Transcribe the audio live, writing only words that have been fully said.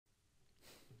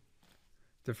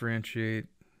differentiate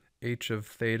h of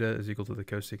theta is equal to the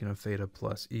cosecant of theta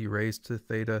plus e raised to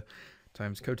theta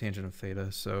times cotangent of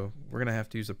theta. So we're going to have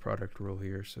to use a product rule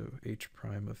here. So h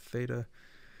prime of theta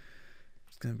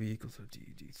is going to be equal to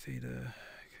d theta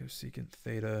cosecant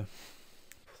theta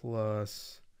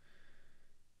plus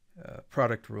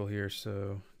product rule here.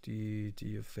 So d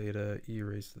of theta e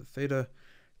raised to the theta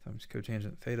times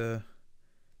cotangent theta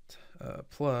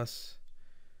plus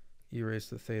e raised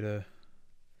to the theta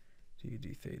d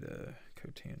theta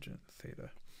cotangent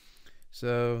theta.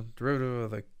 So derivative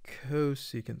of the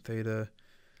cosecant theta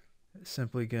is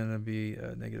simply going to be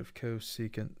negative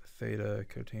cosecant theta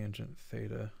cotangent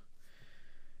theta.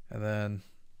 And then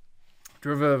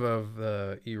derivative of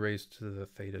the e raised to the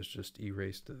theta is just e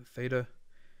raised to the theta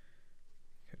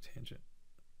cotangent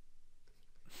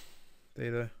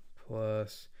theta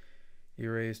plus e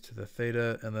raised to the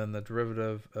theta, and then the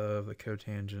derivative of the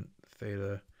cotangent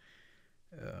theta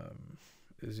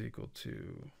is equal to,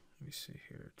 let me see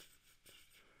here,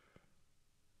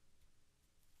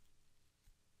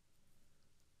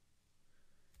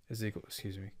 is equal,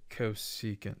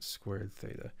 cosecant squared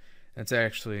theta. And it's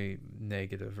actually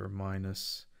negative or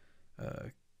minus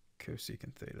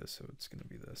cosecant theta, so it's going to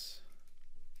be this.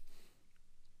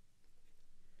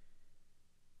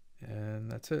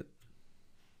 And that's it.